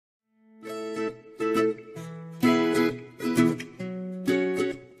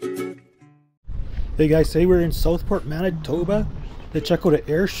Hey guys, today we're in Southport, Manitoba to check out an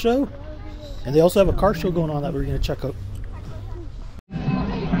air show, and they also have a car show going on that we're going to check out.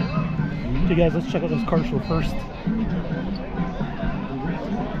 Hey guys, let's check out this car show first.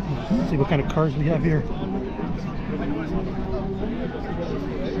 Let's see what kind of cars we have here.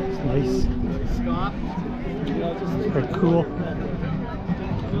 It's nice. It's pretty cool.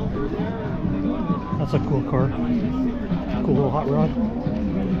 That's a cool car. Cool little hot rod.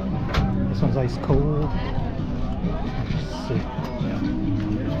 This one's ice cold. Let's see.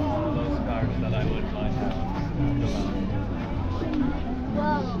 Those cars that I would like to have.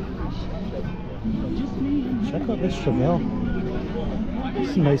 Check out this Chevelle.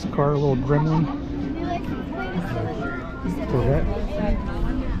 It's a nice car, a little gremlin. Corvette.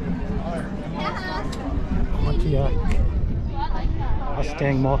 Pontiac.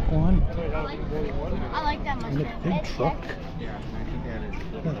 Mustang Mach 1. I like that much. And a big truck.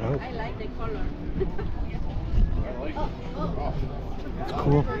 I like the color. It's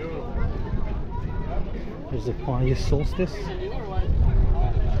cool. There's the Pontiac Solstice.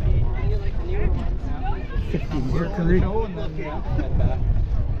 50 Mercury. We're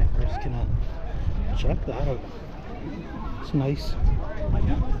just gonna check that out. It's nice.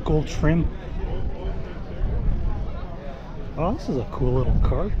 Gold trim. Oh, this is a cool little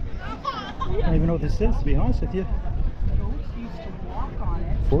car. I don't even know what this is, to be honest with you.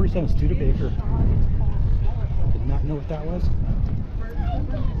 47 Studebaker. Did not know what that was.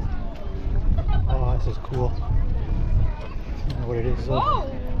 Oh, this is cool. I don't know what it is. Whoa!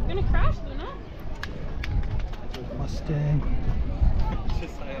 You're gonna crash, Luna. Mustang.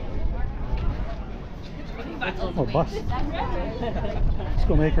 Oh, bus. Let's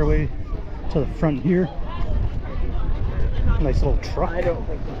go make our way to the front here. Nice little truck. I don't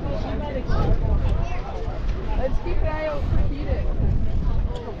think so. Let's keep an eye out for Peter.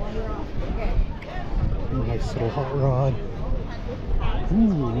 Nice little hot rod.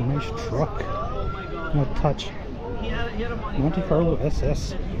 Ooh, nice truck. No touch. Monte Carlo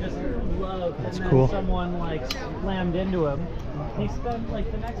SS. That's cool. Someone like slammed into him. He spent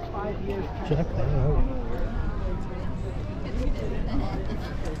like the next 5 years. Check that out.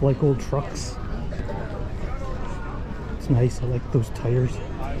 Like old trucks. It's nice. I like those tires.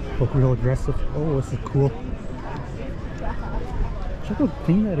 Look real aggressive. Oh, this is cool. Check how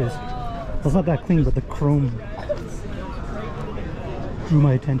clean that is. Well, it's not that clean, but the chrome drew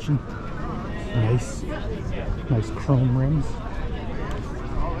my attention. Nice. Nice chrome rims.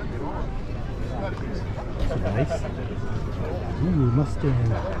 Nice. Ooh,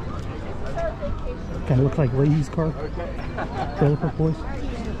 Mustang. Kind of looks like Leahy's car. Trailer Park Boys.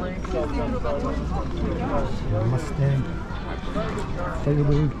 Mustang.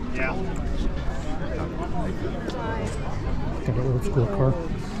 Firebird. Yeah. Got an old school car.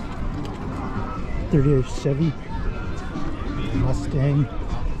 38 Chevy. Mustang.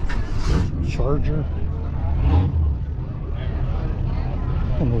 Charger. I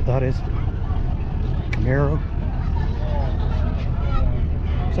don't know what that is. Camaro.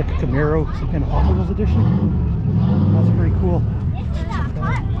 It's like a Camaro, some kind of Hot Wheels edition. That's pretty cool.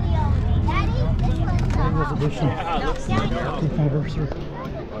 Hot Wheels edition. 50th anniversary.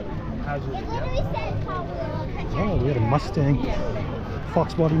 Oh, we had a Mustang.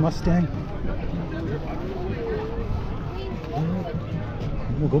 Fox body Mustang.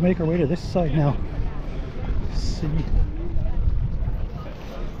 We'll go make our way to this side now. Let's see.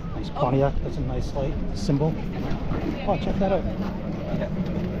 Nice Pontiac. That's a nice light symbol. Oh, check that out.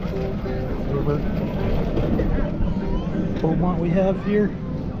 Beaumont we have here.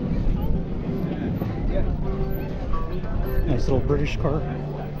 Nice little British car.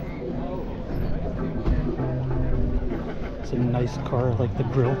 It's a nice car, I like the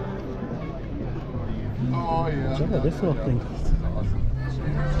grill. Oh yeah. Check out this little thing.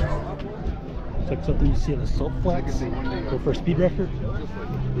 It's like something you see at the Salt Flats. Go for a speed record.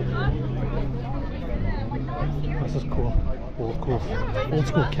 This is cool. Old school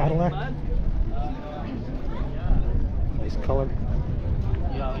Cadillac. Nice color.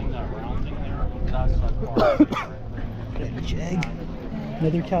 Okay, Jag.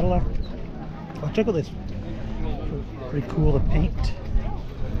 Another Cadillac. Oh, check out this. Pretty cool, the paint.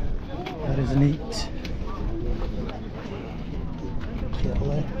 That is neat.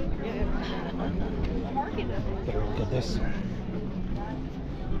 Cadillac. Better look at this.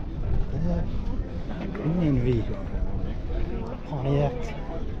 Green Envy. Pontiac.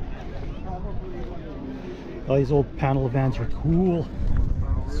 All these old panel vans are cool.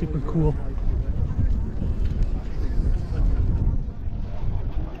 Super cool.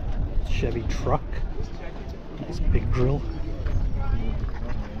 Chevy truck. Nice big grill.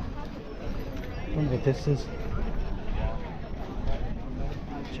 don't know what this is.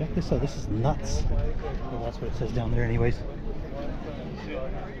 Check this out. This is nuts. Well, that's what it says down there anyways.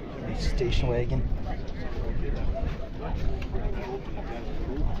 Nice station wagon.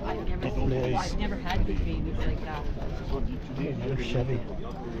 I've never had big babies like that. Another Chevy.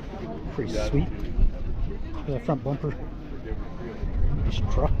 Pretty sweet. Look at that front bumper. Nice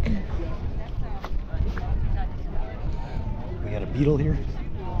truck. We got a Beetle here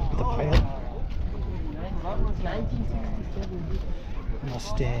with a pilot.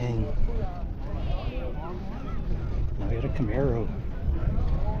 Mustang. Now we got a Camaro.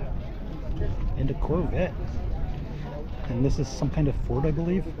 And a Corvette. And this is some kind of Ford, I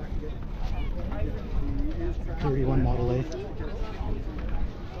believe. 31 Model A.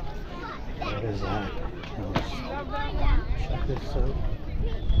 What is that? Check this out.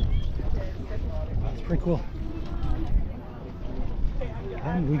 That's pretty cool.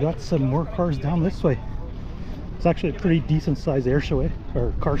 And we got some more cars down this way. It's actually a pretty decent sized air show,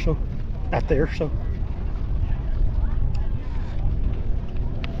 or car show at the air show.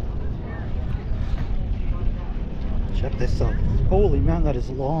 Check this out. Holy man, that is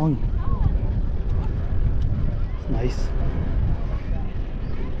long. It's nice.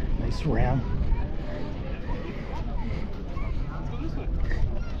 Nice Ram.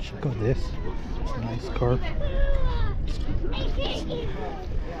 Check out this. It's a nice car.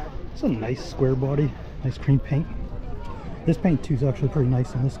 It's a nice square body. Nice cream paint. This paint too is actually pretty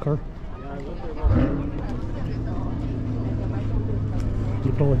nice on this car.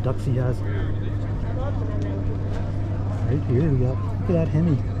 Look at all the ducks he has. Right here we got, look at that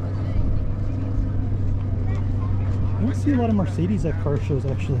Hemi. I don't see a lot of Mercedes at car shows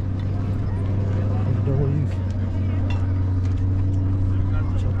actually. W's.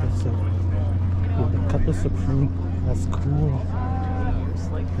 Check this out. Oh, the Cutlass Supreme. That's cool.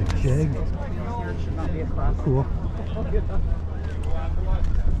 The Jag. Cool.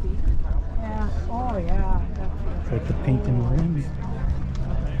 Yeah. Oh yeah. It's like the paint and rims.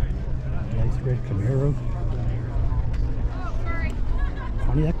 Nice red Camaro.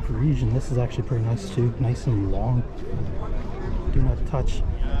 Pontiac Parisian. This is actually pretty nice too. Nice and long. Do not touch.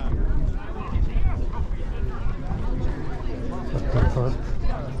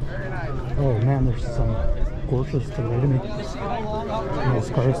 Oh man, there's some Porsches to the right of me. This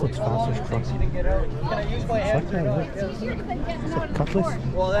car looks fast as truck. Check that out. It's a Cutlass.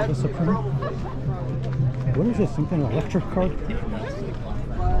 Cutlass Supreme. What is this? Something electric car?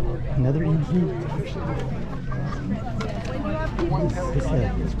 Another EG. What's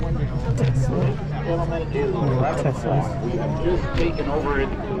that? Tesla. Teslas. Just taken over in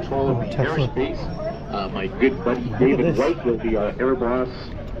control of the airspace. My good buddy David White will be our air boss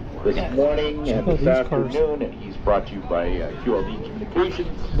this morning and this afternoon, and he's brought to you by QLD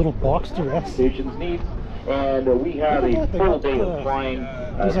Communications. Little Boxster S. Stations needs. And we have a full day of flying.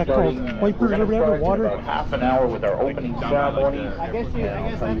 What's that called? Wipers or whatever? Water? About half an hour with our opening ceremony. I guess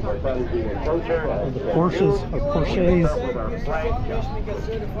that's The Porsches or Porsches.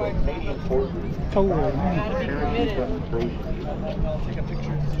 Totally.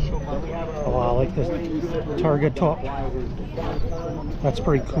 Oh, I like this Targa top. That's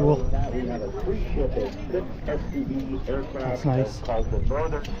pretty cool. That's nice. Called the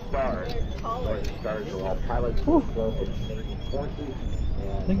Northern Stars. Northern Stars are all pilots.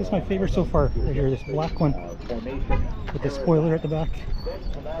 I think it's my favorite so far. Right here, this black one with the spoiler at the back.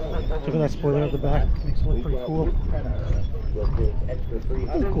 Look at that spoiler at the back. Makes it look pretty cool.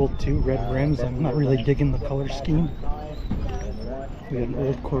 Pretty cool too. Red rims. I'm not really digging the color scheme. We got an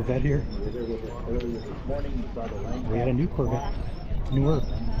old Corvette here. We had a new Corvette. Newer. Check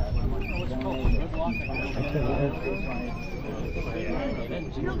that out.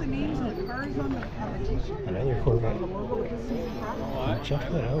 Do you know the names of the cars on the t-shirt? Another Corvette. Check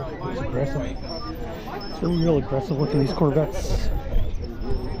that out. It's aggressive. It's real aggressive looking, these Corvettes.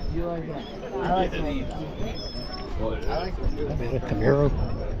 You like that? I like that. I made a Camaro.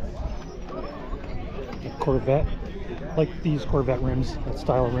 A Corvette. I like these Corvette rims. That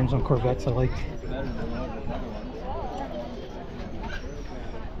style of rims on Corvettes I like.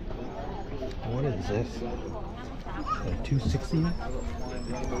 What is this? A 260?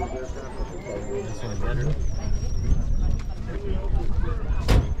 This one better.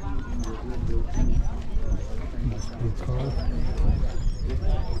 Nice blue car.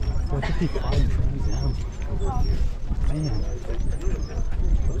 455 trims down. Man.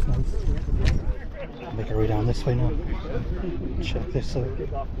 Looks nice. Make our way down this way now. Check this out.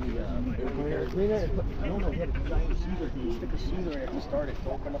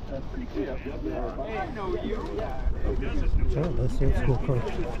 Oh, that's old school car.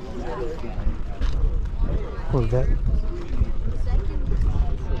 Corvette.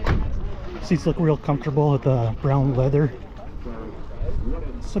 Seats look real comfortable with the brown leather.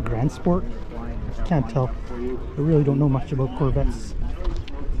 It's a Grand Sport. Can't tell. I really don't know much about Corvettes.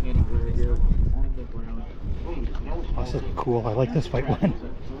 Oh, this is cool. I like this white one.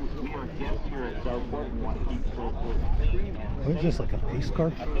 What is this, like a pace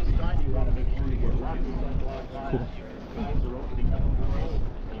car? Cool.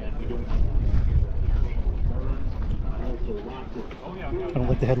 I don't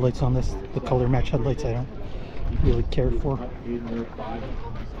like the headlights on this. The color match headlights I don't really care for.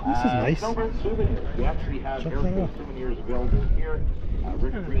 This is nice. Check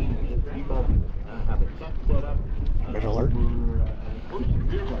that out. Red alert.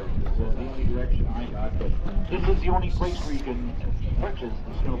 This is the only place where you can purchase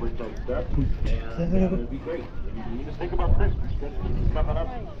the snowbird type stuff. It would be great. Just think about Christmas. Christmas is coming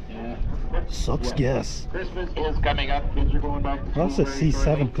up. Sucks guess. Christmas is coming up. Kids are going back to school. Well, it says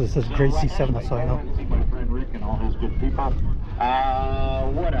C7 because it says grade C7. That's all I know. See my friend Rick and all his good people.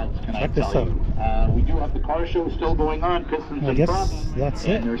 What else can I Check this tell you? out. We do have the car show still going on. Pistons I and guess Pistons. that's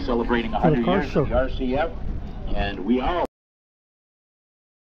And it they're celebrating for the 100 car years show. of the RCF. And we are